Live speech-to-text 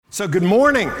So good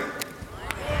morning.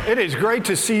 It is great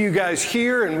to see you guys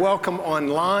here and welcome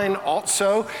online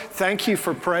also. Thank you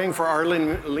for praying for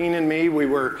Arlene and me. We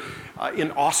were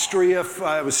in Austria.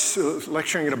 I was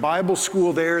lecturing at a Bible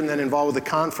school there and then involved with a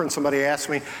conference. Somebody asked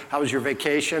me, how was your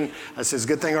vacation? I said,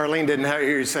 good thing Arlene didn't hear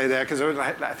you say that because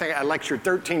I think I lectured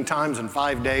 13 times in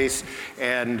 5 days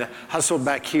and hustled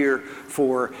back here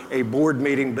for a board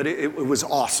meeting, but it was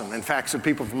awesome. In fact, some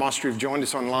people from Austria have joined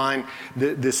us online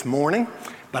this morning.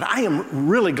 But I am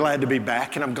really glad to be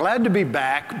back, and I'm glad to be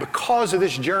back because of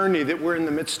this journey that we're in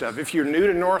the midst of. If you're new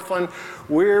to Northland,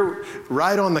 we're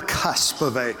right on the cusp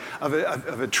of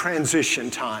a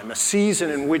transition time, a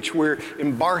season in which we're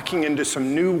embarking into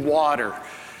some new water.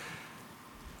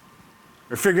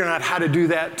 We're figuring out how to do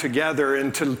that together,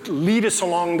 and to lead us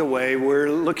along the way, we're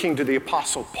looking to the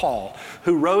Apostle Paul,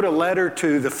 who wrote a letter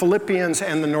to the Philippians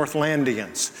and the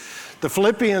Northlandians. The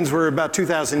Philippians were about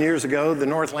 2,000 years ago. The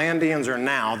Northlandians are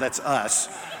now. That's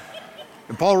us.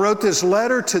 And Paul wrote this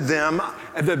letter to them,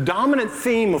 the dominant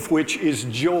theme of which is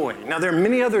joy. Now, there are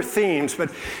many other themes,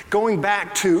 but going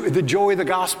back to the joy of the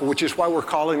gospel, which is why we're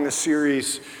calling this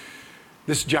series,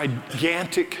 This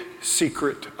Gigantic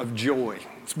Secret of Joy.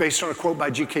 It's based on a quote by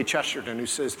G.K. Chesterton, who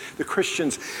says, the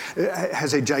Christian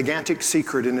has a gigantic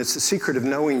secret, and it's the secret of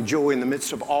knowing joy in the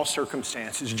midst of all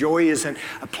circumstances. Joy isn't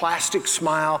a plastic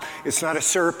smile. It's not a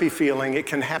syrupy feeling. It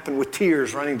can happen with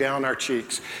tears running down our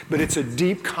cheeks. But it's a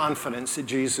deep confidence that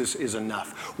Jesus is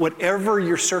enough. Whatever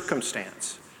your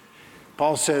circumstance,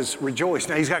 Paul says, rejoice.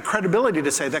 Now, he's got credibility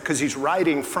to say that because he's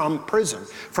writing from prison,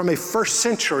 from a first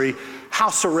century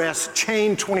house arrest,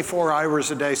 chained 24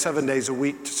 hours a day, 7 days a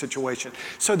week situation.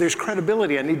 So there's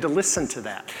credibility. I need to listen to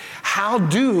that. How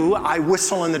do I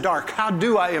whistle in the dark? How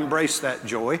do I embrace that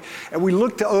joy? And we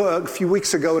looked a few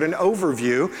weeks ago at an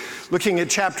overview, looking at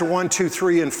chapter 1, 2,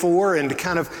 3, and 4, and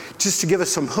kind of just to give us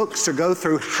some hooks to go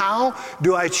through. How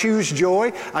do I choose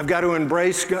joy? I've got to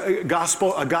embrace a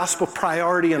gospel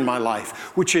priority in my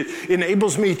life, which it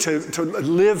enables me to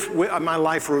live my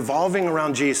life revolving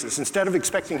around Jesus. Instead of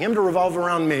expecting him to revolve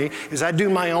around me as I do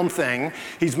my own thing,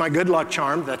 he's my good luck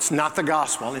charm. That's not the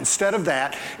gospel. Instead of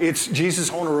that, it's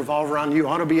Jesus. I want to revolve around you. I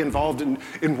want to be involved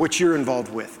in what you're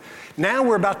involved with. Now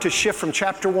we're about to shift from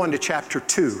chapter 1 to chapter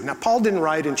 2. Now, Paul didn't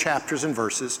write in chapters and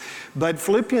verses, but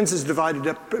Philippians is divided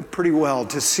up pretty well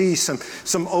to see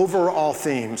some overall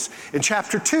themes. In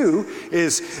chapter 2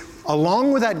 is,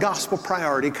 along with that gospel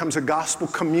priority comes a gospel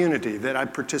community that I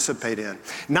participate in.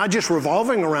 Not just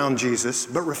revolving around Jesus,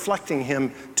 but reflecting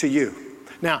him to you.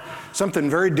 Now, something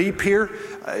very deep here.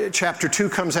 Chapter 2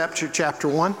 comes after chapter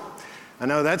 1. I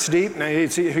know that's deep. Now,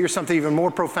 here's something even more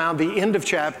profound. The end of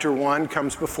chapter 1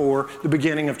 comes before the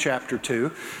beginning of chapter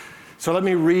 2. So let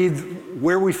me read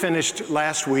where we finished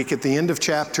last week at the end of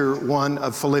chapter 1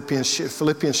 of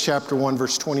Philippians chapter 1,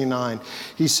 verse 29.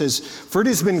 He says, "For it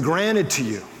has been granted to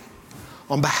you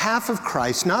on behalf of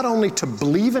Christ, not only to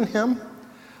believe in him,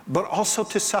 but also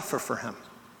to suffer for him.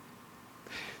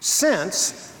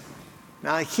 Since,"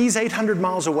 now he's 800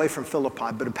 miles away from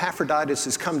Philippi, but Epaphroditus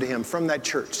has come to him from that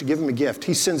church to give him a gift.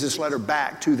 He sends this letter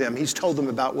back to them. He's told them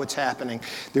about what's happening.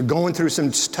 They're going through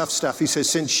some tough stuff. He says,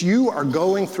 "Since you are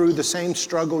going through the same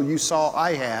struggle you saw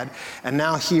I had, and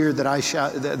now hear that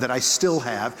I still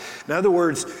have." In other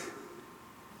words,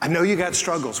 I know you got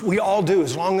struggles. We all do.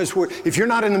 As long as if you're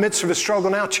not in the midst of a struggle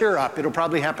now, cheer up. It'll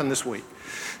probably happen this week.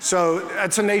 So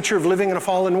that's the nature of living in a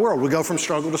fallen world. We go from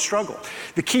struggle to struggle.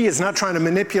 The key is not trying to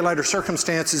manipulate our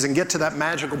circumstances and get to that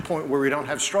magical point where we don't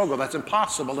have struggle. That's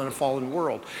impossible in a fallen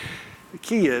world. The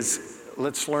key is,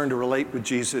 let's learn to relate with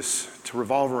Jesus, to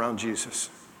revolve around Jesus,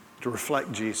 to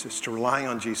reflect Jesus, to rely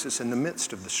on Jesus in the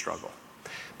midst of the struggle.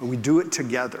 But we do it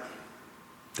together.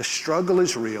 The struggle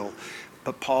is real.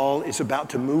 But Paul is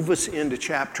about to move us into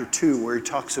chapter 2, where he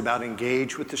talks about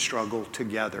engage with the struggle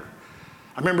together.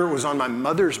 I remember it was on my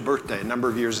mother's birthday a number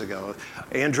of years ago.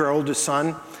 Andrew, our oldest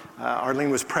son,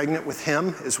 Arlene was pregnant with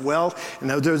him as well.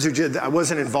 And I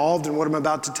wasn't involved in what I'm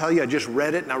about to tell you. I just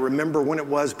read it, and I remember when it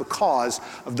was because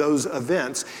of those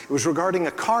events. It was regarding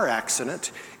a car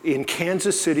accident in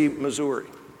Kansas City, Missouri.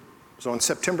 It was on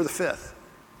September the 5th.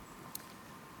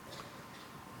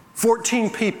 14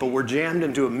 people were jammed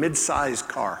into a mid-sized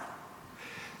car.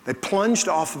 They plunged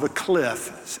off of a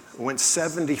cliff, went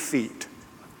 70 feet,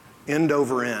 end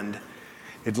over end.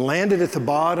 It landed at the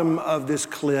bottom of this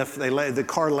cliff. The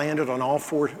car landed on all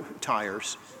 4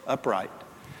 tires, upright.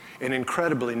 And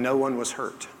incredibly, no one was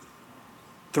hurt.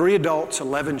 3 adults,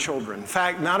 11 children. In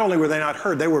fact, not only were they not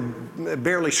hurt, they were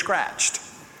barely scratched.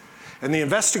 And the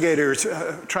investigators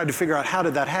tried to figure out how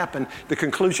did that happen. The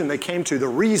conclusion they came to, the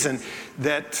reason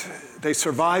that they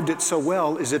survived it so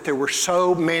well is that there were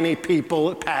so many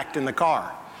people packed in the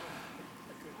car.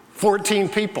 14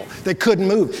 people. They couldn't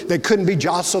move. They couldn't be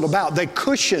jostled about. They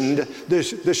cushioned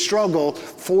the struggle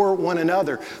for one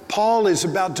another. Paul is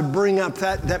about to bring up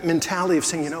that mentality of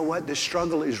saying, you know what, this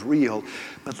struggle is real,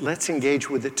 but let's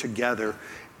engage with it together.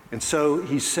 And so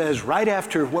he says, right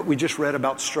after what we just read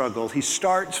about struggle, he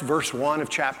starts verse 1 of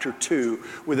chapter 2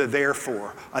 with a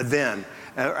therefore, a then,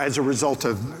 as a result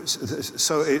of,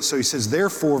 so he says,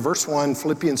 therefore, verse 1,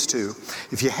 Philippians 2,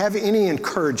 if you have any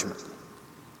encouragement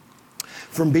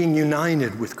from being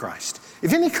united with Christ,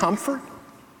 if any comfort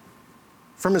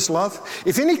from his love,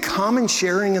 if any common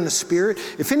sharing in the Spirit,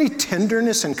 if any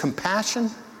tenderness and compassion,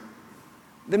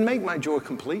 then make my joy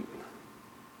complete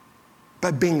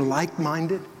by being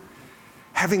like-minded,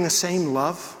 having the same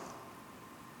love,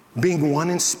 being one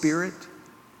in spirit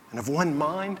and of one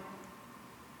mind.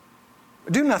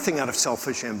 Do nothing out of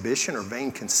selfish ambition or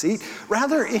vain conceit.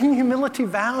 Rather, in humility,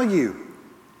 value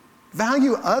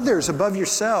others above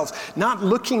yourselves, not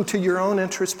looking to your own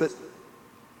interests, but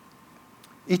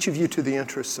each of you to the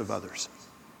interests of others.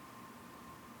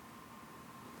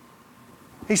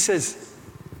 He says,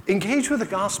 engage with the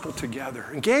gospel together.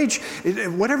 Engage,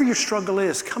 whatever your struggle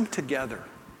is, come together.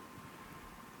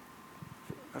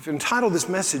 I've entitled this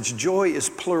message, Joy is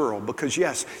Plural, because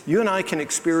yes, you and I can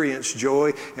experience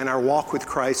joy in our walk with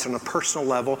Christ on a personal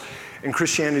level, and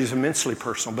Christianity is immensely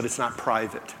personal, but it's not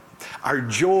private. Our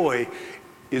joy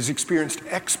is experienced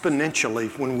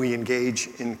exponentially when we engage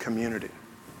in community.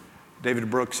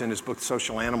 David Brooks, in his book,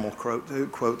 Social Animal,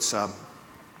 quotes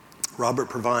Robert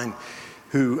Provine,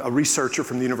 a researcher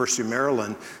from the University of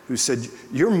Maryland, who said,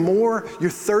 you're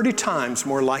 30 times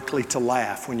more likely to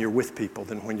laugh when you're with people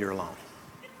than when you're alone.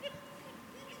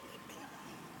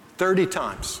 30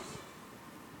 times.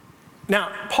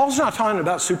 Now, Paul's not talking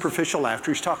about superficial laughter.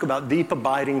 He's talking about deep,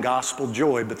 abiding gospel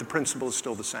joy, but the principle is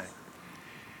still the same.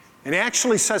 And he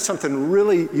actually says something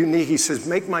really unique. He says,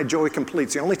 make my joy complete.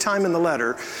 It's the only time in the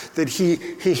letter that he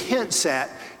hints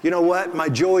at, you know what, my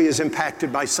joy is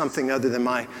impacted by something other than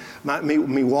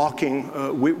me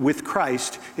walking with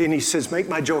Christ. And he says, make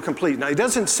my joy complete. Now, he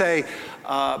doesn't say,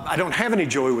 I don't have any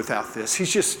joy without this.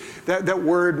 He's just, that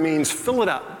word means fill it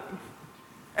up.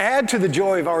 Add to the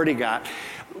joy I've already got.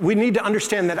 We need to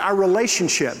understand that our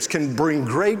relationships can bring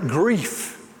great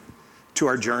grief to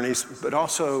our journeys, but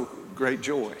also great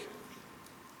joy.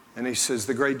 And he says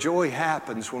the great joy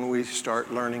happens when we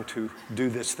start learning to do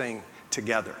this thing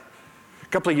together. A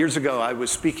couple of years ago, I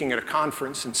was speaking at a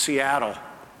conference in Seattle,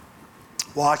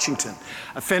 Washington.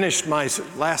 I finished my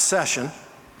last session,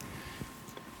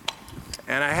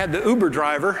 and I had the Uber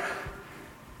driver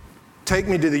take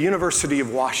me to the University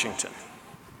of Washington.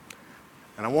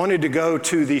 And I wanted to go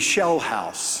to the Shell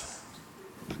House.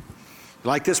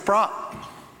 Like this prop?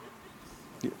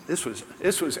 This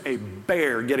was a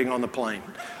bear getting on the plane.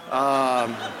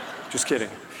 Just kidding.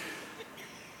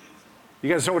 You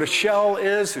guys know what a shell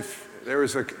is? If there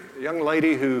was a young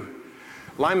lady who,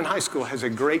 Lyman High School has a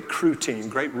great crew team,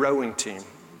 great rowing team.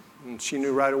 And she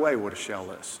knew right away what a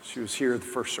shell is. She was here at the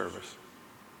first service.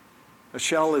 A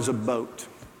shell is a boat.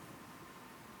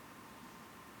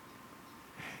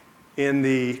 In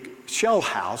the Shell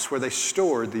House, where they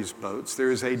stored these boats, there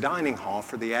is a dining hall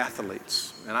for the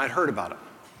athletes. And I'd heard about it.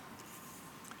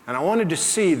 And I wanted to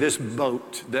see this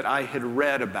boat that I had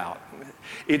read about.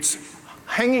 It's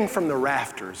hanging from the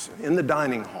rafters in the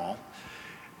dining hall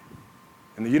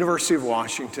in the University of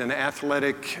Washington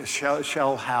Athletic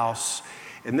Shell House.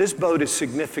 And this boat is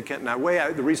significant. And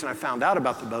the reason I found out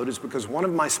about the boat is because one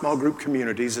of my small group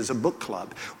communities is a book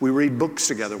club. We read books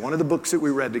together. One of the books that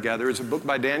we read together is a book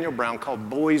by Daniel Brown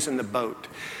called Boys in the Boat.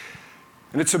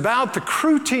 And it's about the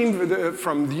crew team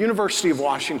from the University of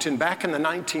Washington back in the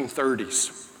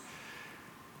 1930s.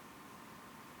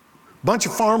 A bunch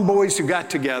of farm boys who got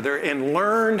together and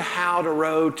learned how to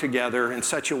row together in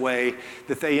such a way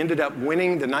that they ended up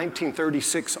winning the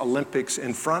 1936 Olympics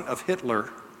in front of Hitler,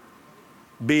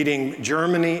 beating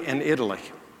Germany and Italy.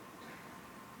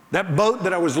 That boat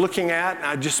that I was looking at,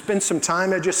 I just spent some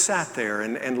time, I just sat there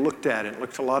and looked at it,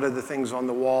 looked at a lot of the things on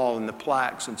the wall and the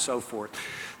plaques and so forth.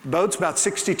 The boat's about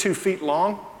 62 feet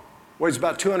long, weighs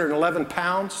about 211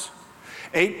 pounds.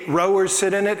 8 rowers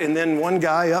sit in it, and then one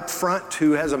guy up front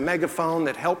who has a megaphone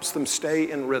that helps them stay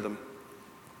in rhythm.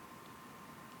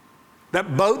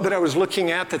 That boat that I was looking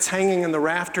at that's hanging in the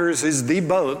rafters is the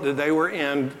boat that they were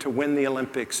in to win the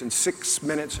Olympics in 6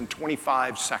 minutes and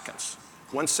 25 seconds,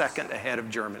 1 second ahead of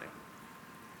Germany.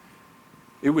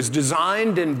 It was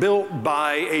designed and built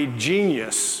by a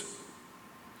genius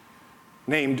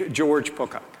named George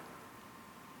Pocock.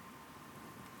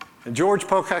 And George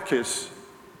Pocock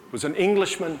was an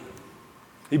Englishman.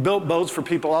 He built boats for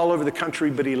people all over the country,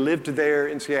 but he lived there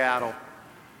in Seattle.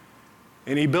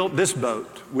 And he built this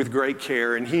boat with great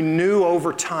care. And he knew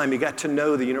over time, he got to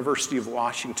know the University of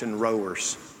Washington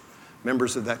rowers,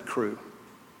 members of that crew.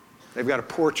 They've got a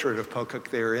portrait of Pocock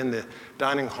there in the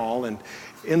dining hall. And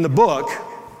in the book,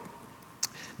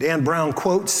 Dan Brown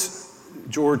quotes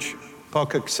George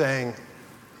Pocock saying,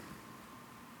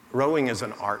 "Rowing is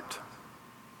an art.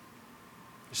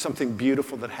 There's something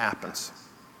beautiful that happens."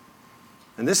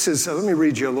 And this is, let me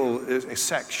read you a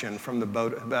section from the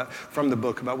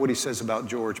book about what he says about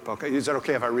George Pocock. Is that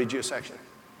okay if I read you a section?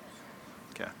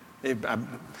 Okay.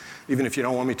 Even if you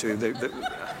don't want me to.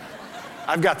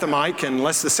 I've got the mic,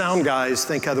 unless the sound guys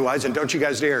think otherwise, and don't you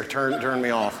guys dare turn me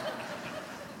off.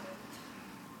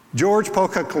 George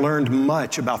Pocock learned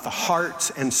much about the hearts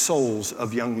and souls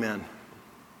of young men.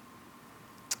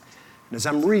 And as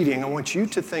I'm reading, I want you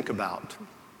to think about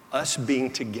us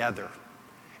being together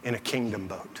in a kingdom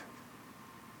boat.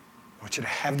 I want you to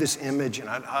have this image, and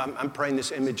I'm praying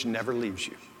this image never leaves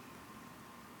you.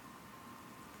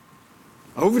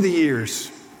 Over the years,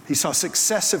 he saw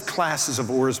successive classes of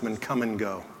oarsmen come and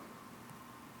go.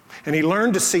 And he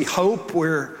learned to see hope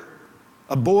where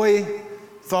a boy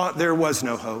thought there was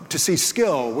no hope, to see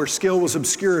skill where skill was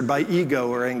obscured by ego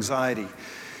or anxiety.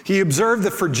 He observed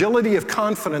the fragility of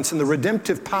confidence and the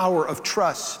redemptive power of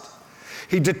trust.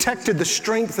 He detected the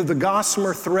strength of the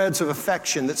gossamer threads of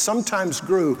affection that sometimes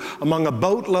grew among a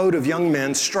boatload of young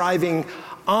men striving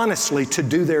honestly to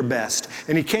do their best.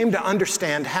 And he came to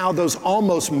understand how those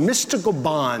almost mystical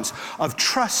bonds of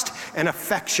trust and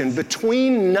affection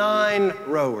between 9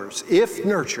 rowers, if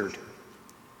nurtured,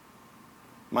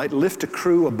 might lift a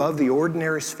crew above the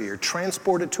ordinary sphere,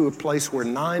 transport it to a place where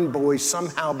 9 boys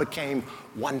somehow became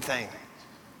one thing.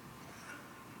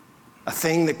 A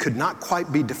thing that could not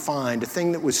quite be defined, a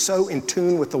thing that was so in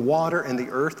tune with the water and the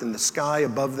earth and the sky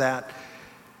above that.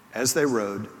 As they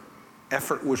rowed,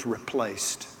 effort was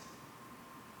replaced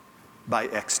by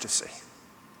ecstasy.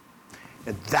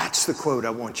 And that's the quote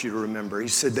I want you to remember. He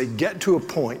said they'd get to a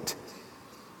point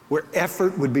where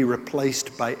effort would be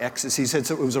replaced by ecstasy. He said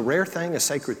so it was a rare thing, a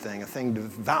sacred thing, a thing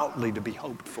devoutly to be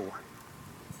hoped for.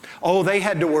 Oh, they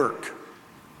had to work.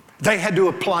 They had to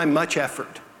apply much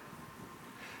effort.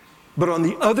 But on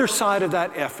the other side of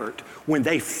that effort, when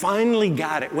they finally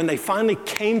got it, when they finally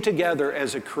came together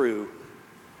as a crew,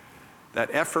 that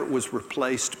effort was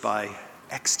replaced by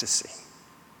ecstasy,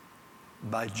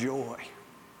 by joy,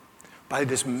 by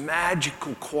this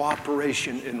magical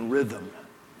cooperation and rhythm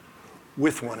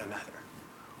with one another,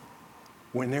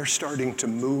 when they're starting to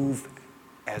move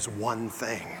as one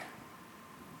thing.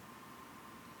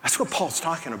 That's what Paul's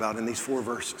talking about in these 4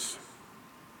 verses.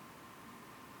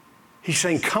 He's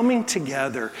saying coming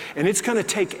together, and it's going to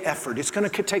take effort, it's going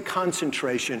to take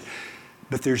concentration,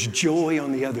 but there's joy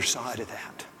on the other side of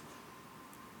that.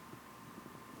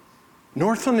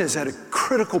 Northland is at a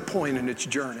critical point in its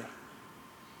journey.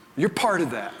 You're part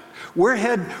of that. We're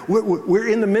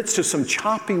in the midst of some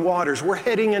choppy waters. We're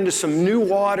heading into some new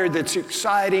water that's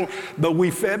exciting, but we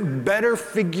better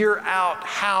figure out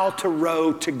how to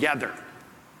row together.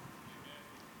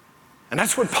 And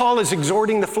that's what Paul is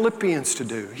exhorting the Philippians to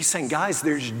do. He's saying, guys,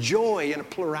 there's joy in a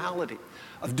plurality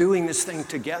of doing this thing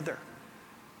together.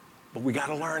 But we got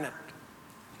to learn it.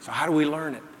 So how do we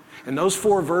learn it? In those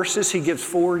 4 verses, he gives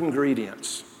 4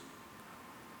 ingredients.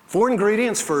 4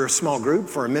 ingredients for a small group,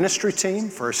 for a ministry team,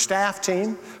 for a staff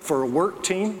team, for a work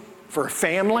team, for a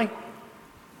family.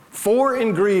 4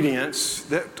 ingredients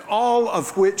that all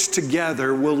of which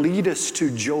together will lead us to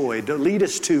joy, to lead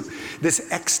us to this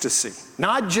ecstasy.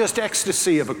 Not just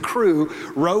ecstasy of a crew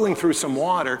rowing through some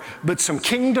water, but some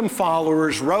kingdom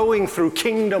followers rowing through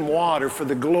kingdom water for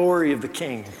the glory of the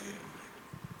King.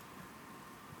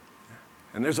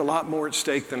 And there's a lot more at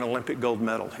stake than an Olympic gold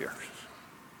medal here.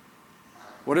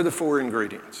 What are the 4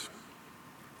 ingredients?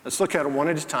 Let's look at them one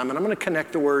at a time, and I'm going to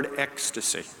connect the word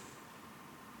ecstasy,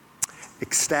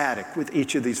 ecstatic, with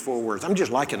each of these 4 words. I'm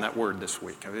just liking that word this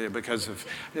week because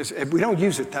we don't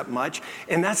use it that much,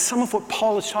 and that's some of what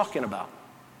Paul is talking about.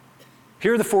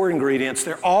 Here are the 4 ingredients.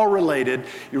 They're all related.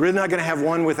 You're really not going to have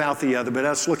one without the other, but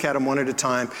let's look at them one at a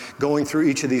time, going through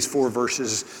each of these 4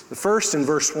 verses. The first, in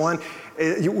verse 1,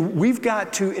 we've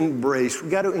got to embrace,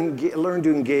 we've got to learn to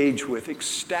engage with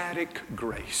ecstatic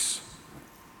grace.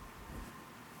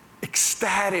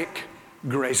 Ecstatic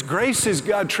grace. Grace is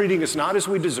God treating us not as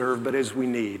we deserve, but as we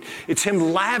need. It's Him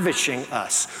lavishing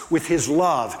us with His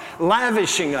love,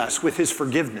 lavishing us with His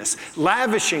forgiveness,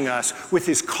 lavishing us with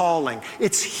His calling.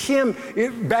 It's Him,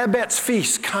 Babette's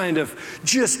feast, kind of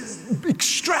just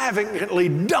extravagantly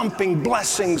dumping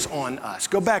blessings on us.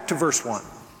 Go back to verse 1.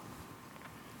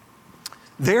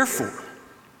 Therefore,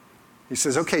 he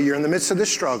says, okay, you're in the midst of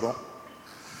this struggle.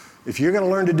 If you're going to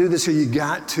learn to do this,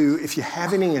 if you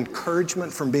have any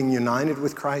encouragement from being united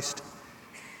with Christ,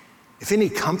 if any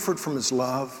comfort from His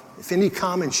love, if any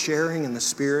common sharing in the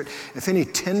Spirit, if any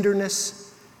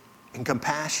tenderness and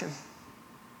compassion.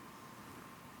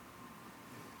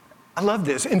 I love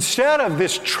this. Instead of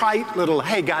this trite little,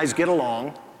 hey guys, get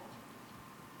along,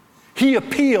 He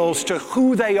appeals to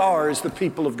who they are as the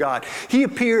people of God. He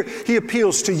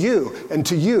appeals to you and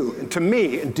to you and to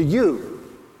me and to you.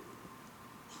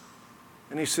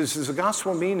 And He says, does the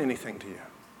gospel mean anything to you?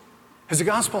 Has the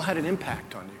gospel had an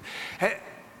impact on you?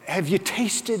 Have you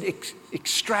tasted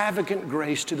extravagant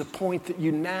grace to the point that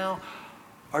you now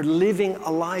are living a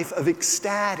life of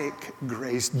ecstatic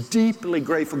grace, deeply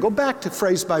grateful? Go back to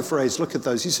phrase by phrase. Look at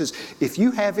those. He says, if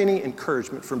you have any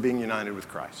encouragement from being united with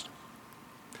Christ.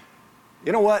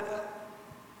 You know what?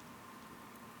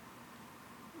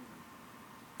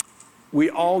 We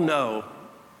all know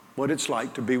what it's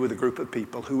like to be with a group of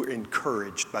people who are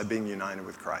encouraged by being united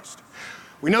with Christ.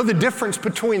 We know the difference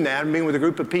between that and being with a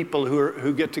group of people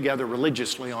who get together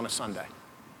religiously on a Sunday.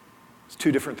 It's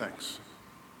two different things.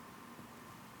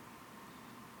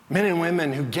 Men and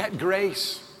women who get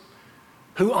grace,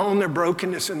 who own their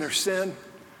brokenness and their sin,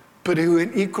 but who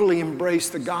equally embrace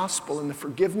the gospel and the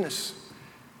forgiveness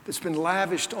that's been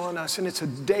lavished on us. And it's a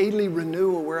daily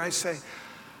renewal where I say,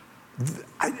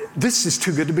 this is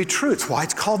too good to be true. It's why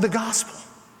it's called the gospel.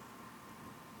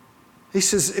 He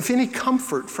says, if any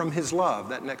comfort from His love,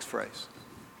 that next phrase.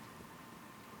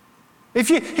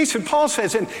 Paul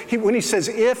says, and when he says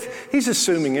if, he's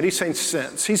assuming it, he's saying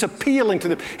since. He's appealing to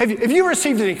them. Have you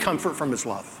received any comfort from His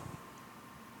love?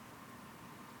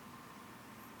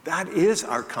 That is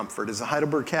our comfort. As the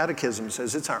Heidelberg Catechism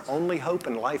says, it's our only hope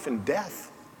in life and death.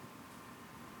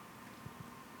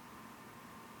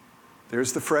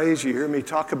 There's the phrase, you hear me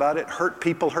talk about it, hurt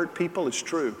people, it's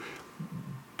true.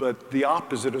 But the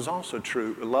opposite is also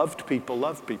true. Loved people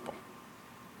love people.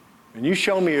 And you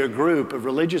show me a group of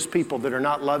religious people that are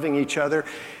not loving each other,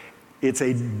 it's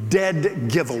a dead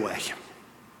giveaway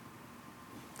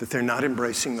that they're not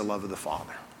embracing the love of the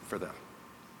Father for them.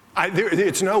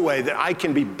 It's no way that I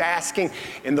can be basking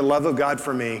in the love of God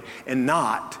for me and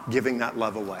not giving that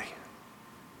love away.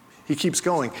 He keeps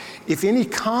going. If any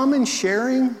common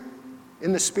sharing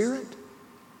in the Spirit.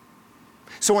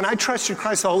 So when I trusted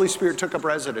Christ, the Holy Spirit took up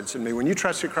residence in me. When you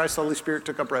trusted Christ, the Holy Spirit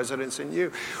took up residence in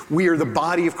you. We are the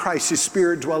body of Christ, His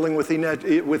Spirit dwelling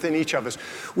within each of us.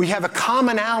 We have a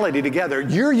commonality together.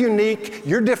 You're unique,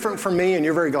 you're different from me, and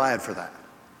you're very glad for that.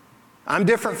 I'm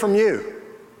different from you.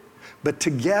 But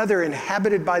together,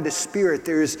 inhabited by the Spirit,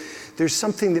 there's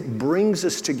something that brings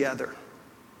us together.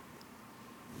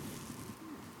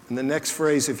 And the next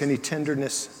phrase, if any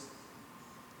tenderness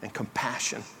and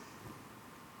compassion.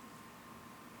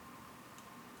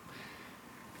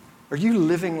 Are you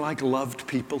living like loved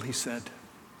people, he said?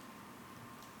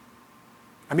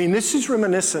 I mean, this is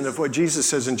reminiscent of what Jesus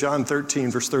says in John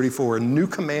 13, verse 34, a new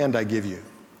command I give you.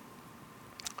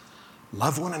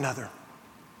 Love one another.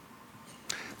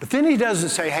 But then he doesn't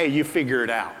say, hey, you figure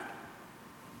it out.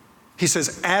 He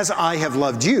says, as I have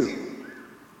loved you,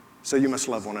 so you must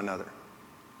love one another.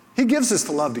 He gives us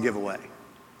the love to give away.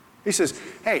 He says,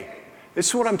 hey, this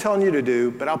is what I'm telling you to do,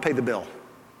 but I'll pay the bill.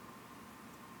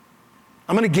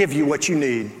 I'm going to give you what you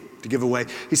need to give away.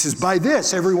 He says, by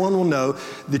this, everyone will know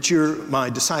that you're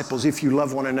my disciples if you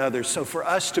love one another. So for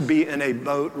us to be in a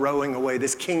boat rowing away,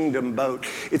 this kingdom boat,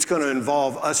 it's going to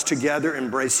involve us together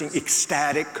embracing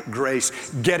ecstatic grace,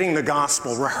 getting the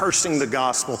gospel, rehearsing the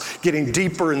gospel, getting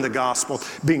deeper in the gospel,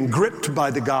 being gripped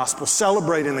by the gospel,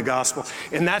 celebrating the gospel.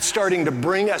 And that's starting to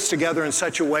bring us together in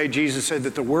such a way, Jesus said,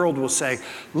 that the world will say,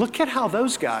 look at how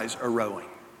those guys are rowing.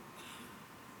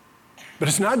 But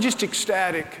it's not just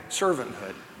ecstatic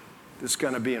servanthood that's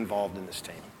going to be involved in this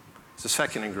team. It's the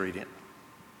second ingredient.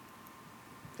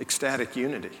 Ecstatic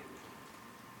unity.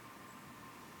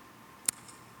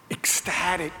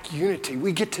 Ecstatic unity.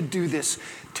 We get to do this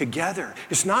together.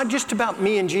 It's not just about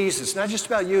me and Jesus. It's not just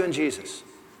about you and Jesus.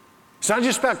 It's not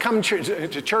just about coming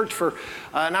to church for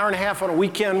an hour and a half on a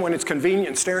weekend when it's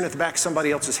convenient, staring at the back of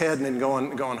somebody else's head and then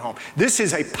going home. This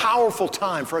is a powerful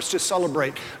time for us to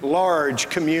celebrate large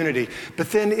community. But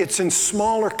then it's in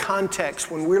smaller contexts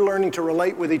when we're learning to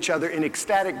relate with each other in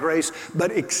ecstatic grace,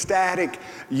 but ecstatic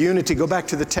unity. Go back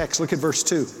to the text. Look at verse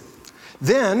 2.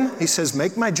 Then, he says,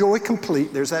 make my joy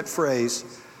complete. There's that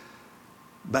phrase.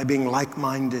 By being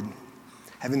like-minded,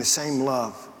 having the same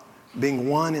love, being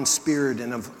one in spirit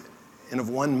and of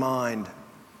one mind.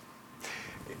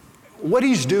 What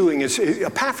he's doing is,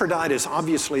 Epaphroditus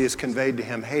obviously has conveyed to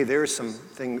him, hey, there's some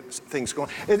things going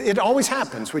on. It always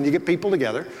happens when you get people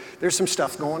together. There's some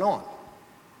stuff going on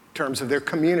in terms of their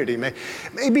community.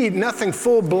 Maybe nothing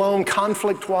full-blown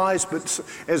conflict-wise, but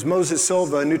as Moses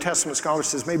Silva, a New Testament scholar,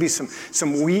 says, maybe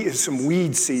some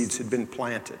weed seeds had been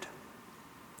planted.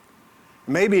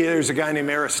 Maybe there's a guy named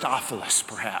Aristobulus,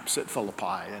 perhaps, at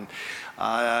Philippi,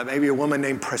 and maybe a woman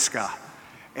named Prisca.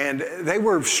 And they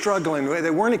were struggling. They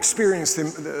weren't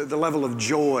experiencing the level of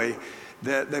joy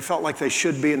that they felt like they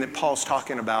should be and that Paul's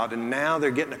talking about. And now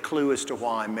they're getting a clue as to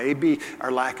why. Maybe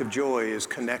our lack of joy is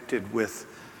connected with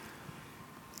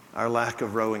our lack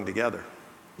of rowing together.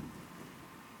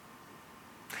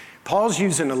 Paul's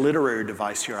using a literary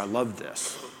device here. I love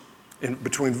this. In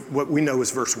between what we know as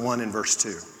verse 1 and verse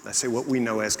 2. I say what we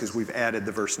know as because we've added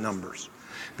the verse numbers.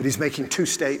 But he's making two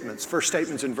statements. First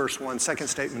statement's in verse 1, second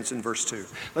statement's in verse 2.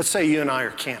 Let's say you and I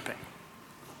are camping.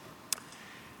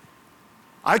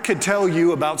 I could tell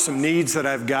you about some needs that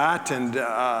I've got, and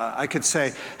I could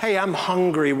say, hey, I'm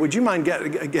hungry. Would you mind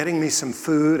getting me some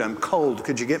food? I'm cold.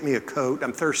 Could you get me a coat?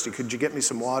 I'm thirsty. Could you get me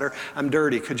some water? I'm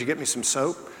dirty. Could you get me some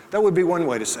soap? That would be one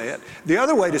way to say it. The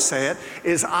other way to say it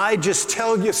is I just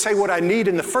say what I need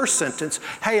in the first sentence.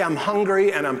 Hey, I'm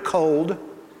hungry and I'm cold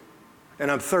and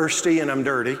I'm thirsty and I'm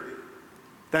dirty.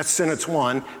 That's sentence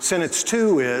 1. Sentence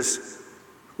 2 is,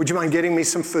 would you mind getting me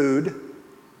some food?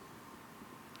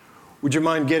 Would you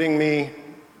mind getting me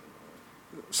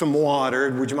some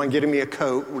water? Would you mind getting me a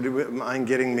coat? Would you mind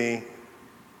getting me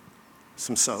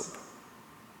some soap?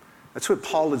 That's what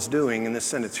Paul is doing in this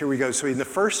sentence. Here we go. So in the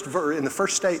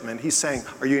first statement, he's saying,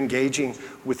 are you engaging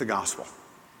with the gospel?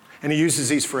 And he uses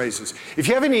these phrases. If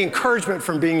you have any encouragement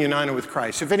from being united with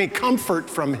Christ, if any comfort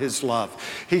from his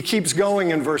love, he keeps going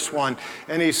in verse 1,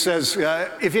 and he says,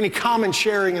 if any common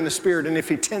sharing in the Spirit, and if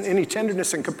any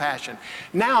tenderness and compassion.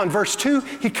 Now in verse 2,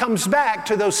 he comes back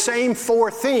to those same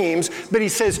 4 themes, but he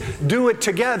says, do it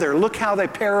together. Look how they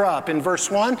pair up. In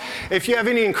verse 1, if you have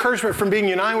any encouragement from being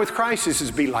united with Christ, he says,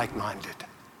 be like-minded.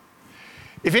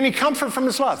 If any comfort from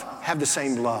his love, have the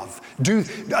same love.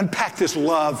 Unpack this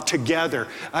love together.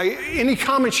 Any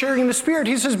common sharing in the Spirit,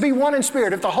 he says, be one in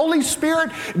spirit. If the Holy Spirit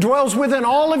dwells within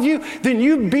all of you, then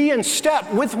you be in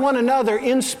step with one another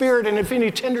in spirit. And if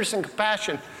any tenderness and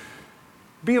compassion,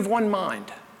 be of one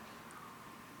mind.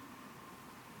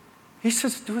 He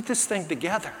says, do this thing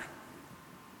together.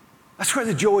 That's where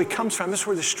the joy comes from. That's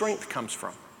where the strength comes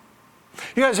from.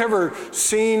 You guys ever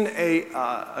seen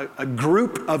a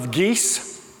group of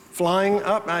geese flying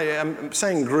up? I'm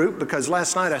saying group because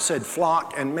last night I said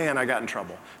flock, and man, I got in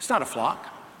trouble. It's not a flock.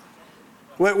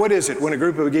 What is it when a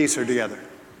group of geese are together?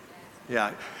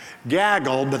 Yeah,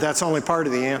 gaggle, but that's only part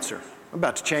of the answer. I'm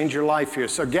about to change your life here.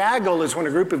 So gaggle is when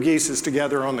a group of geese is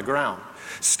together on the ground.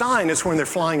 Stein is when they're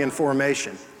flying in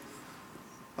formation.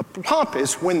 A plump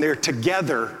is when they're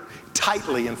together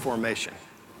tightly in formation.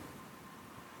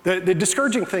 The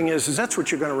discouraging thing is that's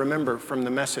what you're going to remember from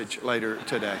the message later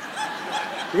today.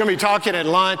 You're going to be talking at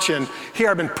lunch, and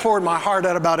here I've been pouring my heart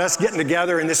out about us getting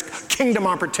together in this kingdom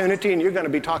opportunity, and you're going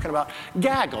to be talking about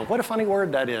gaggle. What a funny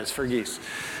word that is for geese.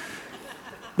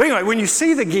 But anyway, when you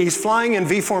see the geese flying in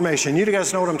V formation, you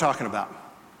guys know what I'm talking about,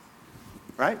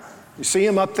 right? You see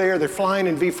them up there, they're flying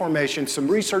in V formation. Some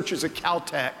researchers at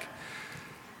Caltech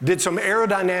did some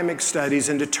aerodynamic studies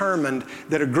and determined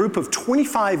that a group of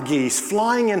 25 geese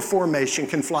flying in formation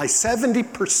can fly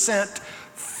 70%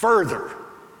 further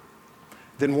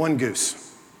than one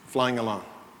goose flying alone.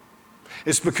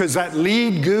 It's because that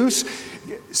lead goose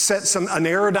sets an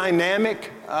aerodynamic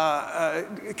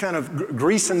kind of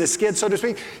grease in the skid, so to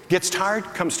speak, gets tired,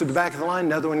 comes to the back of the line,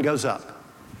 another one goes up.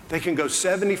 They can go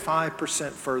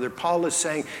 75% further. Paul is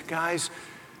saying, guys,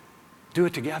 do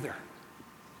it together.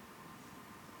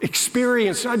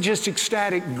 Experience not just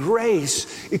ecstatic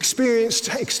grace, experience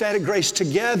ecstatic grace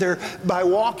together by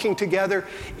walking together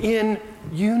in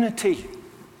unity.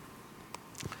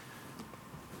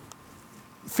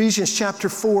 Ephesians chapter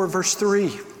 4, verse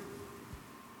 3.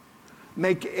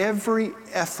 Make every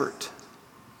effort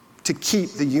to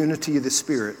keep the unity of the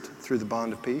Spirit through the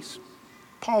bond of peace.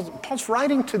 Paul's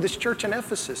writing to this church in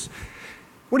Ephesus.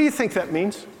 What do you think that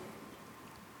means?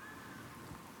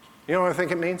 You know what I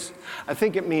think it means? I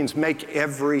think it means make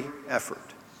every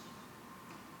effort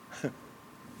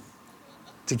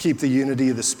to keep the unity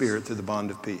of the Spirit through the bond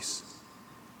of peace.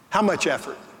 How much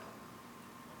effort?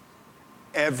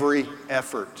 Every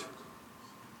effort.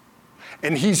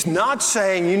 And he's not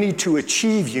saying you need to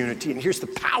achieve unity. And here's the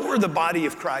power of the body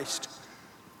of Christ.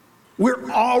 We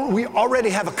already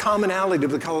have a commonality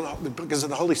because of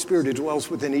the Holy Spirit who dwells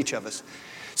within each of us.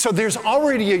 So there's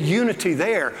already a unity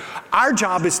there. Our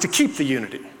job is to keep the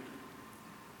unity.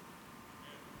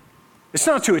 It's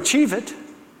not to achieve it.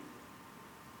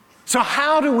 So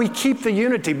how do we keep the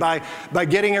unity? By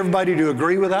getting everybody to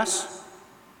agree with us?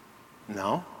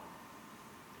 No.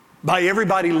 By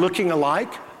everybody looking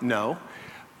alike? No.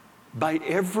 By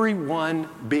everyone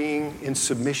being in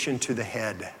submission to the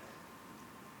head.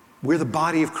 We're the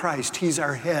body of Christ. He's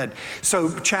our head.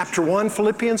 So chapter 1,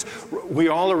 Philippians, we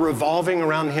all are revolving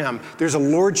around him. There's a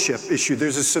lordship issue.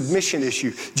 There's a submission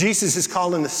issue. Jesus is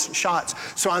calling the shots.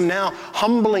 So I'm now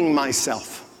humbling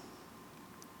myself.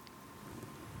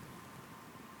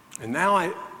 And now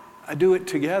I do it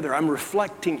together. I'm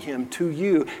reflecting him to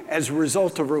you as a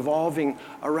result of revolving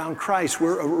around Christ.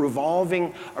 We're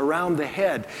revolving around the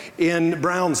head. In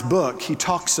Brown's book, he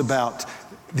talks about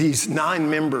these 9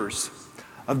 members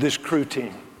of this crew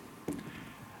team.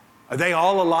 Are they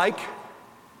all alike?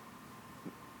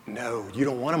 No, you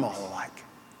don't want them all alike.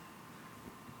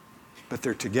 But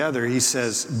they're together. He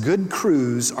says, good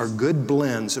crews are good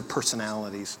blends of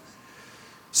personalities.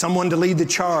 Someone to lead the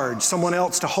charge, someone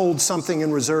else to hold something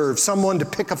in reserve, someone to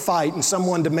pick a fight and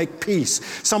someone to make peace,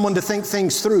 someone to think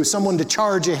things through, someone to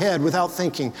charge ahead without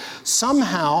thinking.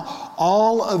 Somehow,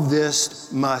 all of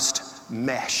this must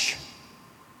mesh.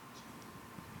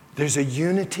 There's a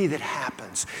unity that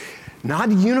happens. Not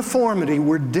uniformity,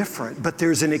 we're different, but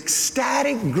there's an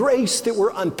ecstatic grace that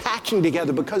we're unpacking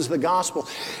together because of the gospel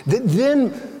that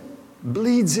then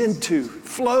bleeds into,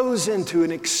 flows into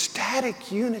an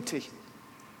ecstatic unity.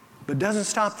 But doesn't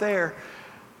stop there.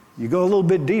 You go a little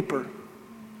bit deeper.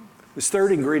 This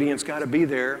third ingredient's got to be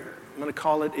there. I'm going to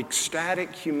call it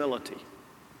ecstatic humility.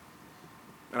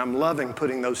 And I'm loving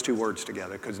putting those 2 words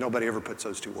together because nobody ever puts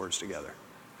those 2 words together.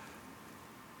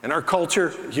 In our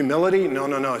culture, humility,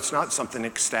 no, it's not something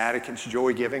ecstatic, it's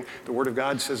joy-giving. The Word of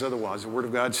God says otherwise. The Word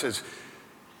of God says,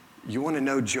 you want to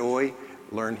know joy?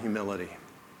 Learn humility.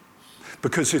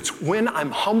 Because it's when I'm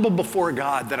humble before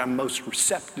God that I'm most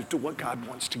receptive to what God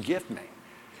wants to give me.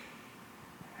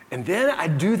 And then I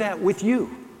do that with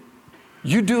you.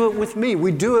 You do it with me.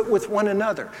 We do it with one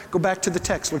another. Go back to the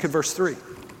text. Look at verse 3.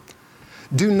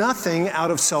 Do nothing out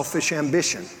of selfish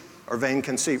ambition or vain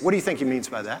conceit. What do you think he means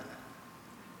by that?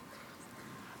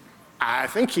 I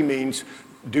think he means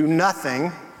do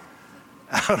nothing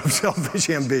out of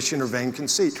selfish ambition or vain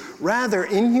conceit. Rather,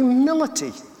 in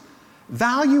humility,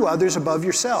 value others above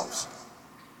yourselves.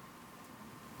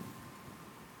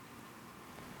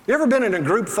 You ever been in a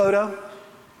group photo?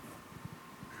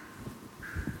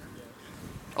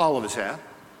 All of us have.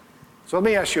 So let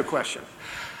me ask you a question.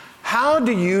 How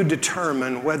do you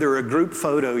determine whether a group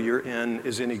photo you're in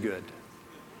is any good?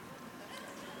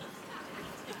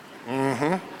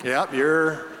 Yep,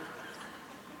 you're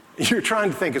trying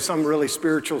to think of some really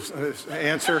spiritual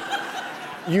answer.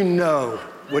 You know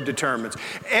what determines.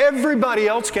 Everybody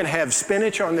else can have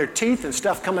spinach on their teeth and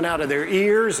stuff coming out of their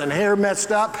ears and hair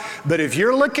messed up. But if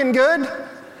you're looking good,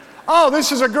 oh,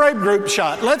 this is a great group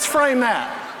shot. Let's frame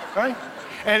that, right?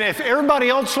 And if everybody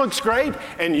else looks great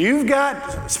and you've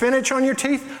got spinach on your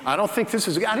teeth, I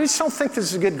just don't think this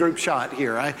is a good group shot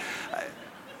here.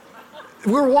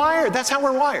 We're wired. That's how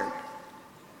we're wired.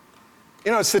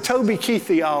 You know, it's the Toby Keith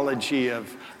theology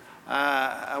of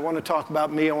I want to talk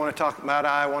about me, I want to talk about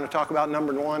I want to talk about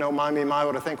number 1, oh my, me, my,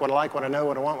 what I think, what I like, what I know,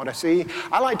 what I want, what I see.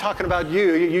 I like talking about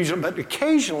you usually, but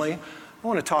occasionally I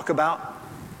want to talk about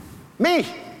me.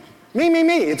 Me.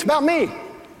 It's about me.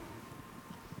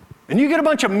 And you get a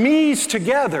bunch of me's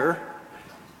together,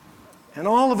 and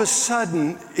all of a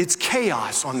sudden it's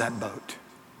chaos on that boat.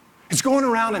 It's going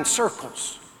around in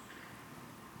circles.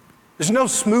 There's no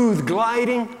smooth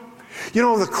gliding. You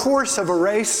know, the course of a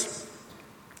race,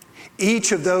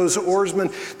 each of those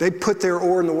oarsmen, they put their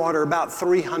oar in the water about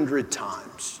 300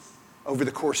 times over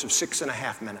the course of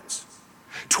 6.5 minutes.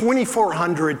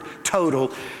 2,400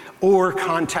 total oar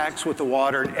contacts with the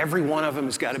water, and every one of them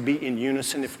has got to be in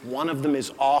unison. If one of them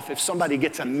is off, if somebody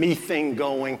gets a me thing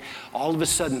going, all of a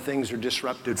sudden things are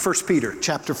disrupted. 1 Peter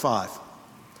chapter 5,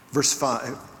 verse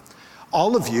 5.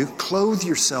 All of you clothe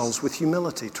yourselves with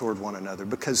humility toward one another,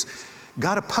 because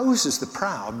God opposes the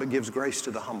proud but gives grace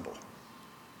to the humble.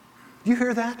 Do you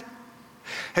hear that?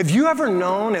 Have you ever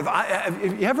known, have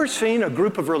you ever seen a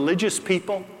group of religious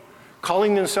people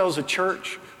calling themselves a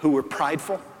church who were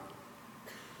prideful?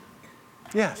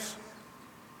 Yes.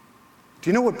 Do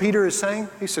you know what Peter is saying?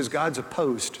 He says God's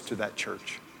opposed to that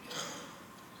church.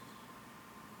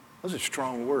 Those are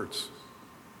strong words.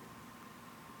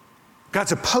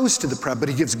 God's opposed to the proud, but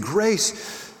he gives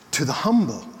grace to the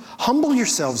humble. Humble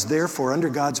yourselves, therefore, under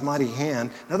God's mighty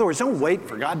hand. In other words, don't wait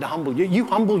for God to humble you. You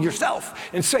humble yourself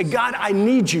and say, God, I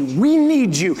need you. We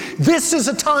need you. This is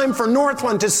a time for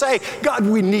Northland to say, God,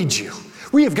 we need you.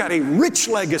 We have got a rich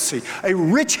legacy, a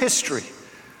rich history.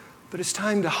 But it's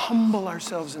time to humble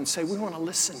ourselves and say, we want to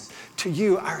listen to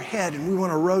you, our head, and we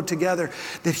want to row together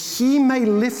that he may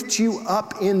lift you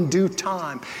up in due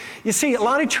time. You see, a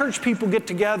lot of church people get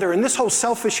together, and this whole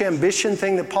selfish ambition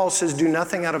thing that Paul says, do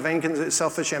nothing out of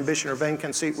selfish ambition or vain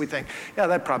conceit, we think, yeah,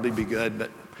 that'd probably be good,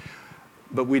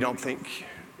 but we don't think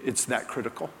it's that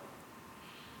critical.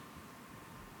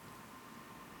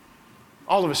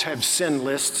 All of us have sin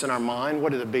lists in our mind.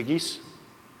 What are the biggies?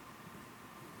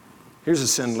 Here's a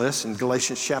sin list in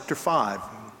Galatians chapter 5,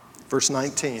 verse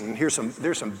 19. And there's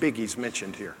some biggies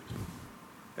mentioned here.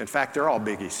 In fact, they're all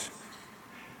biggies.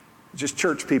 Just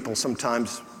church people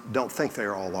sometimes don't think they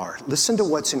all are. Listen to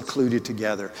what's included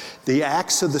together. The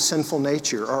acts of the sinful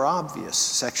nature are obvious: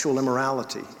 sexual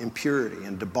immorality, impurity,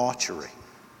 and debauchery,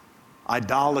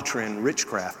 idolatry and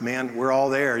witchcraft. Man, we're all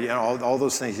there. You know, all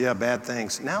those things. Yeah, bad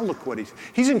things. Now look what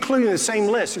he's including the same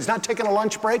list. He's not taking a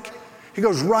lunch break. He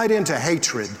goes right into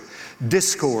hatred,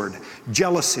 discord,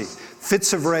 jealousy,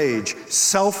 fits of rage,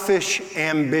 selfish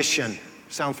ambition.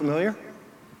 Sound familiar?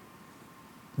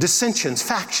 Dissensions,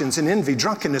 factions, and envy,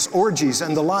 drunkenness, orgies,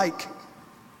 and the like.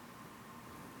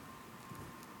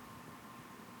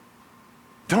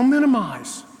 Don't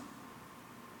minimize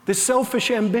this selfish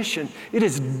ambition. It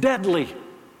is deadly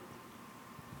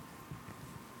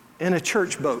in a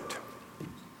church boat,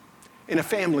 in a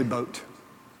family boat,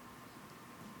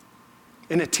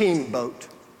 in a team boat,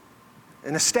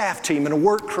 in a staff team, in a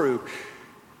work crew.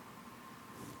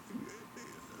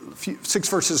 6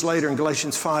 verses later in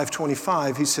Galatians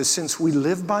 5:25, he says, since we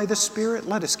live by the Spirit,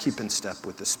 let us keep in step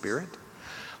with the Spirit.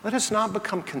 Let us not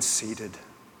become conceited,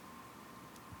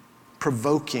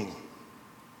 provoking,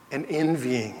 and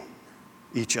envying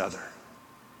each other.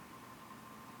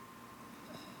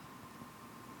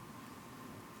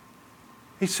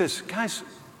 He says, guys,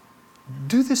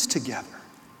 do this together.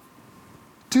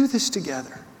 Do this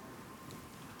together.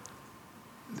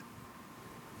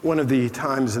 One of the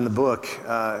times in the book,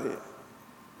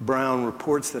 Brown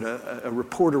reports that a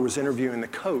reporter was interviewing the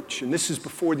coach, and this is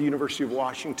before the University of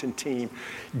Washington team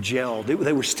gelled.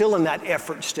 They were still in that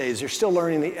effort stage. They're still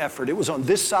learning the effort. It was on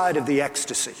this side of the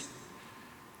ecstasy.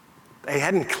 They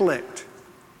hadn't clicked.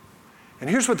 And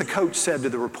here's what the coach said to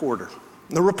the reporter.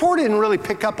 The reporter didn't really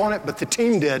pick up on it, but the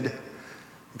team did.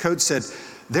 The coach said,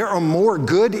 there are more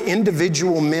good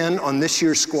individual men on this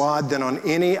year's squad than on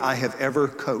any I have ever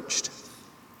coached.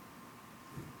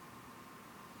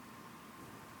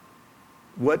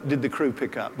 What did the crew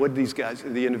pick up? What did these guys,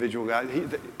 the individual guys,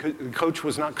 the coach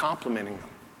was not complimenting them.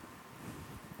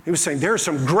 He was saying, there are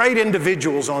some great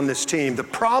individuals on this team. The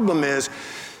problem is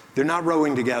they're not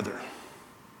rowing together.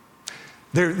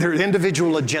 They're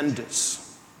individual agendas.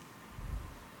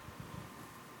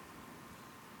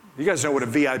 You guys know what a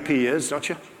VIP is, don't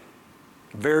you?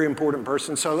 Very important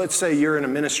person. So let's say you're in a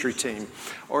ministry team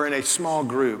or in a small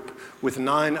group with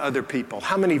 9 other people.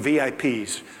 How many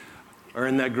VIPs are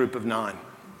in that group of 9?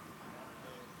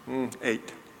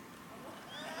 8.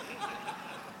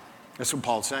 That's what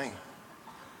Paul's saying.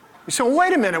 You say, well,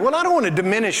 wait a minute. Well, I don't want to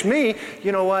diminish me.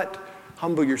 You know what?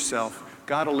 Humble yourself.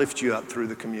 God will lift you up through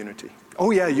the community.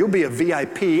 Oh yeah, you'll be a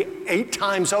VIP 8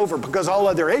 times over because all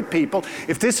other 8 people,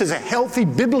 if this is a healthy,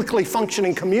 biblically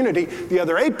functioning community, the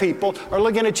other 8 people are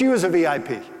looking at you as a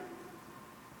VIP.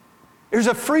 There's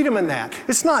a freedom in that.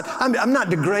 It's not, I'm not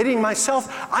degrading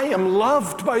myself. I am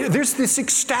loved by, there's this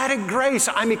ecstatic grace.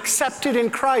 I'm accepted in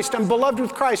Christ. I'm beloved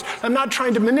with Christ. I'm not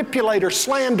trying to manipulate or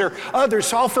slander others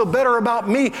so I'll feel better about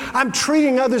me. I'm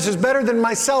treating others as better than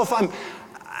myself. I'm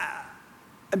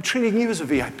treating you as a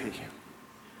VIP.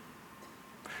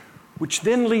 Which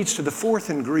then leads to the 4th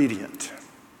ingredient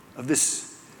of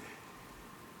this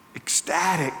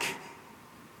ecstatic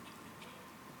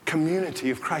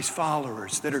community of Christ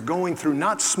followers that are going through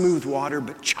not smooth water,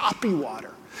 but choppy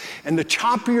water. And the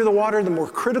choppier the water, the more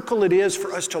critical it is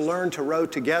for us to learn to row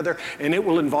together. And it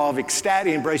will involve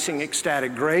embracing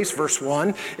ecstatic grace, verse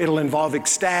 1. It'll involve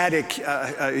ecstatic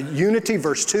unity,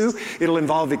 verse 2. It'll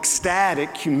involve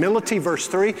ecstatic humility, verse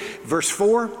 3. Verse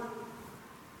 4,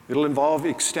 it'll involve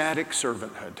ecstatic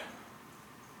servanthood.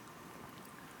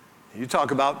 You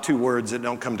talk about two words that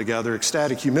don't come together.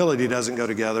 Ecstatic humility doesn't go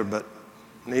together, but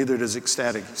neither does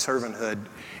ecstatic servanthood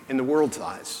in the world's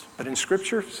eyes. But in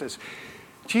Scripture, it says,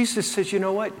 Jesus says, you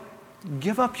know what?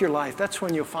 Give up your life. That's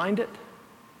when you'll find it.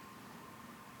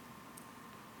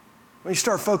 When you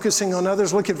start focusing on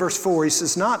others, look at verse 4. He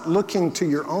says, not looking to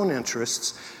your own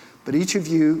interests, but each of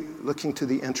you looking to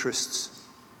the interests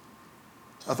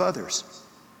of others.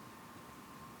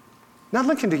 Not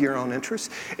looking to your own interests.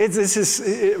 This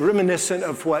is reminiscent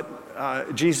of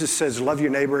what Jesus says, love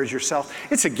your neighbor as yourself.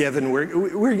 It's a given.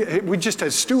 We just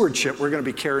as stewardship, we're going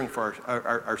to be caring for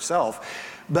ourselves.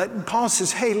 But Paul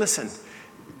says, hey, listen,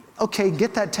 okay,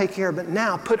 get that taken care of, but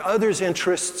now put others'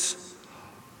 interests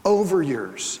over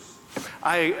yours.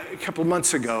 A couple of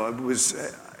months ago, I was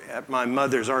at my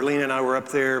mother's. Arlene and I were up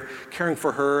there caring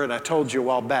for her, and I told you a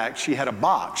while back, she had a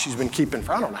box she's been keeping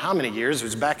for I don't know how many years. It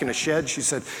was back in a shed. She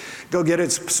said, go get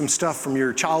it some stuff from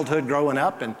your childhood growing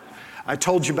up. And I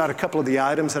told you about a couple of the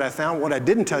items that I found. What I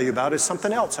didn't tell you about is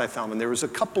something else I found. And there was a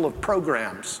couple of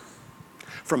programs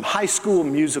from high school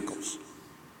musicals.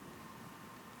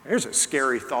 Here's a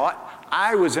scary thought.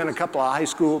 I was in a couple of high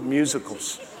school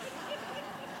musicals.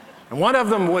 And one of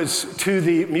them was to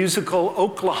the musical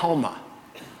Oklahoma.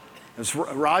 It was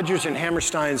Rodgers and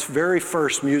Hammerstein's very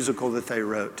first musical that they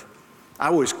wrote. I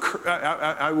was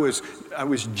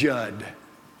Judd.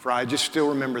 For I just still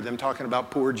remember them talking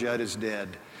about poor Judd is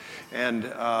dead. And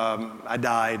I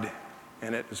died,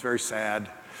 and it was very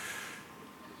sad.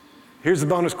 Here's the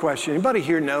bonus question. Anybody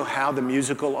here know how the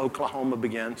musical Oklahoma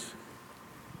begins?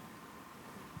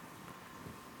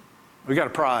 We got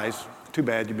a prize. Too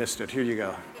bad you missed it. Here you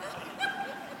go.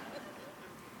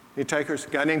 You takers, a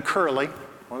guy named Curly,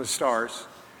 one of the stars.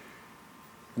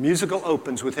 The musical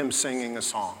opens with him singing a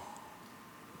song.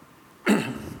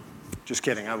 Just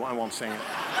kidding, I won't sing it.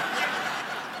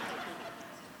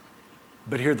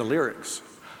 But hear the lyrics.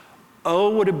 Oh,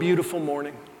 what a beautiful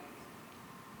morning.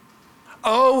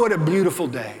 Oh, what a beautiful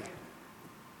day.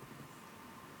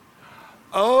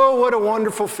 Oh, what a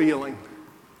wonderful feeling.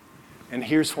 And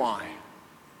here's why.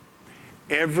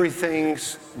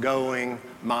 Everything's going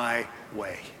my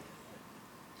way.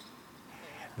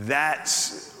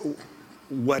 That's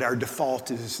what our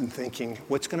default is in thinking.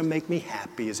 What's going to make me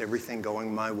happy is everything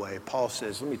going my way. Paul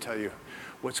says, let me tell you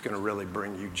what's going to really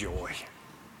bring you joy.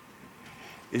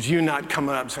 Is you not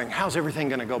coming up saying, how's everything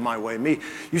going to go my way?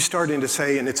 You starting to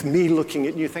say, and it's me looking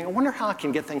at you thinking, I wonder how I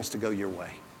can get things to go your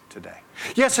way today.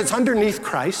 Yes, it's underneath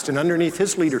Christ and underneath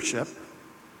his leadership.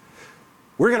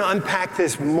 We're going to unpack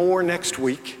this more next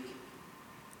week.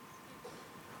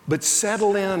 But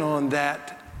settle in on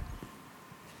that.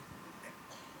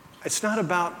 It's not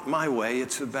about my way,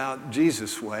 it's about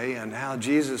Jesus' way and how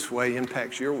Jesus' way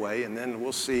impacts your way, and then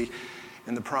we'll see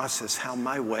in the process how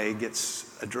my way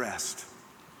gets addressed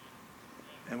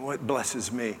and what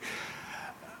blesses me.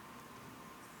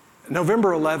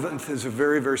 November 11th is a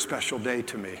very, very special day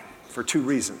to me for two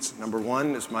reasons. Number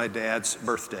one is my dad's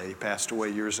birthday. He passed away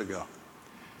years ago.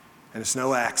 And it's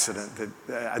no accident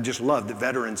that I just love that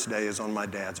Veterans Day is on my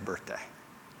dad's birthday.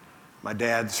 My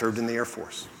dad served in the Air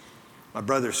Force. My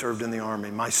brother served in the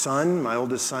Army. My son, my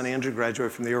oldest son, Andrew,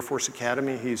 graduated from the Air Force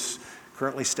Academy. He's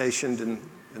currently stationed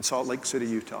in Salt Lake City,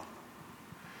 Utah.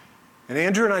 And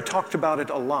Andrew and I talked about it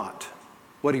a lot,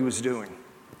 what he was doing.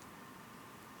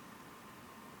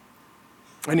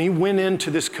 And he went into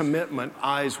this commitment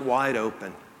eyes wide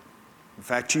open. In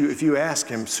fact, if you ask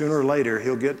him, sooner or later,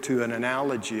 he'll get to an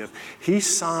analogy of he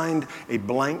signed a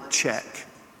blank check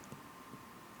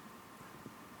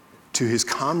to his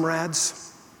comrades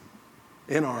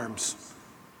in arms,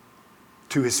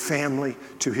 to his family,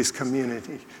 to his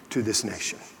community, to this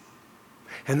nation.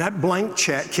 And that blank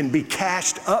check can be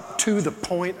cashed up to the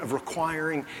point of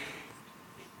requiring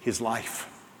his life.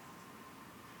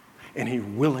 And he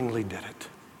willingly did it.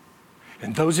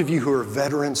 And those of you who are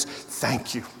veterans,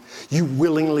 thank you. You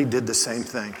willingly did the same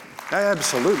thing.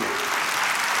 Absolutely.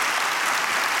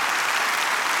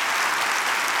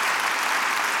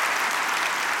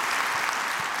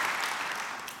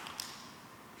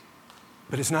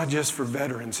 But it's not just for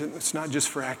veterans. It's not just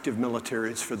for active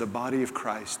military. It's for the body of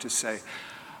Christ to say,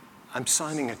 I'm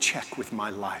signing a check with my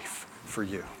life for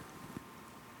you.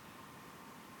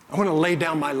 I want to lay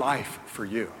down my life for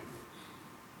you.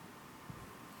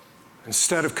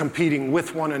 Instead of competing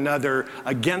with one another,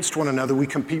 against one another, we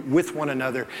compete with one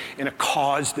another in a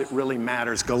cause that really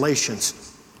matters.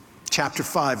 Galatians chapter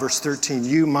 5, verse 13,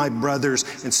 you, my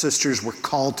brothers and sisters, were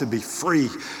called to be free,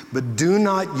 but do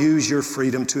not use your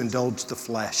freedom to indulge the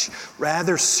flesh.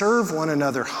 Rather, serve one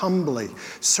another humbly.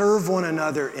 Serve one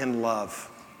another in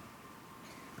love.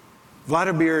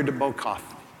 Vladimir Nabokov,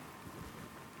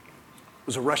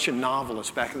 was a Russian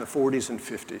novelist back in the 40s and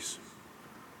 50s.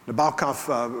 Nabokov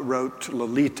wrote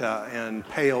Lolita and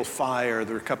Pale Fire.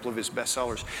 They're a couple of his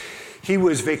bestsellers. He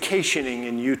was vacationing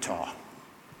in Utah,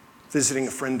 visiting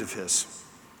a friend of his,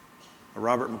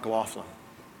 Robert McLaughlin.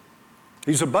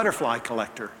 He's a butterfly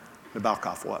collector,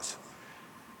 Nabokov was.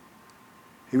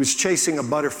 He was chasing a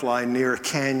butterfly near a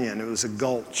canyon. It was a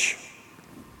gulch,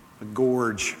 a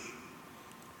gorge.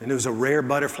 And it was a rare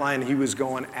butterfly, and he was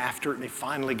going after it, and he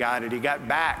finally got it. He got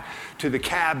back to the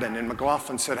cabin, and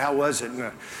McLaughlin said, "How was it?"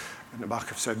 And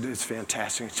Nabokov said, "It's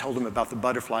fantastic." He told him about the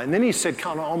butterfly. And then he said,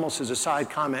 kind of almost as a side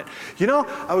comment, "You know,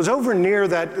 I was over near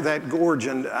that gorge,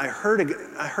 and I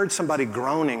heard somebody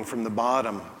groaning from the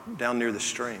bottom down near the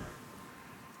stream."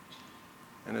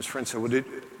 And his friend said, "Well,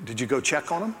 did you go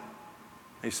check on him?"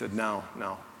 He said, No.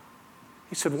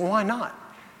 He said, "Well, why not?"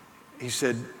 He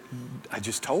said, "I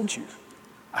just told you.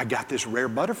 I got this rare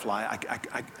butterfly.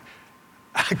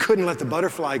 I couldn't let the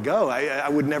butterfly go. I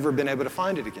would never have been able to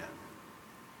find it again."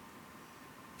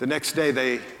 The next day,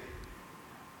 they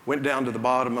went down to the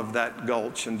bottom of that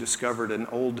gulch and discovered an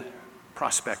old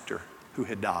prospector who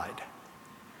had died.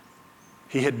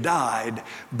 He had died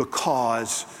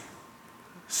because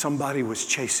somebody was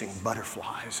chasing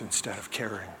butterflies instead of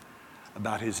caring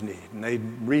about his need. And they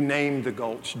renamed the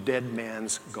gulch Dead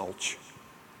Man's Gulch,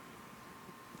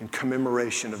 in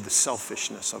commemoration of the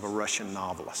selfishness of a Russian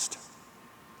novelist.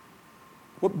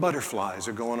 What butterflies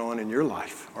are going on in your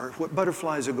life? Or what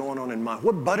butterflies are going on in mine?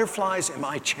 What butterflies am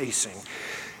I chasing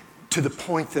to the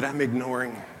point that I'm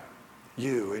ignoring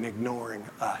you and ignoring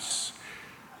us?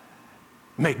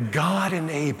 May God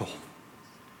enable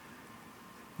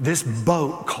this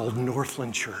boat called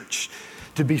Northland Church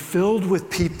to be filled with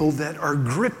people that are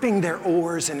gripping their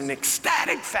oars in an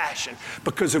ecstatic fashion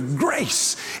because of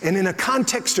grace and in a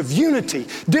context of unity,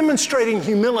 demonstrating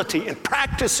humility and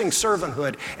practicing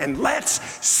servanthood. And let's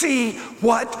see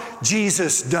what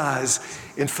Jesus does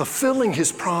in fulfilling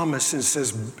his promise, and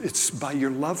says, it's by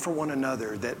your love for one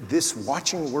another that this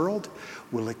watching world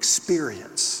will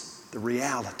experience the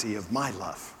reality of my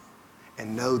love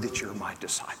and know that you're my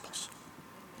disciples.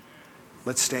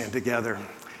 Let's stand together.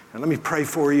 And let me pray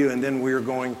for you, and then we're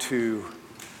going to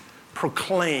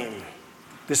proclaim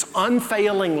this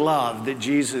unfailing love that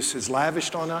Jesus has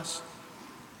lavished on us.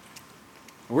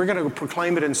 We're going to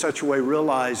proclaim it in such a way,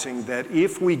 realizing that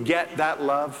if we get that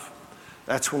love,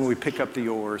 that's when we pick up the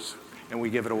oars and we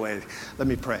give it away. Let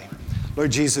me pray.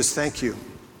 Lord Jesus, thank you.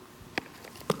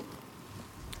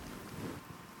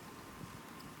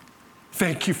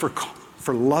 Thank you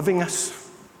for loving us.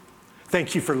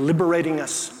 Thank you for liberating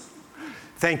us.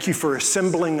 Thank you for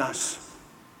assembling us.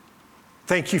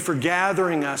 Thank you for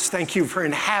gathering us. Thank you for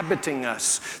inhabiting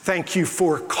us. Thank you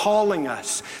for calling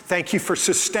us. Thank you for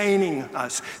sustaining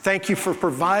us. Thank you for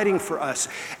providing for us.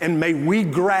 And may we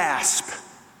grasp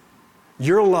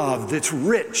your love that's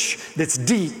rich, that's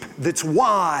deep, that's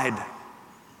wide.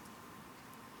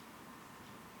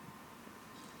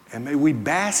 And may we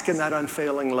bask in that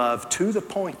unfailing love to the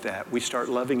point that we start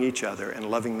loving each other and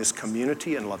loving this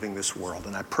community and loving this world.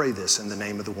 And I pray this in the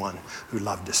name of the one who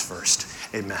loved us first.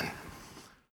 Amen.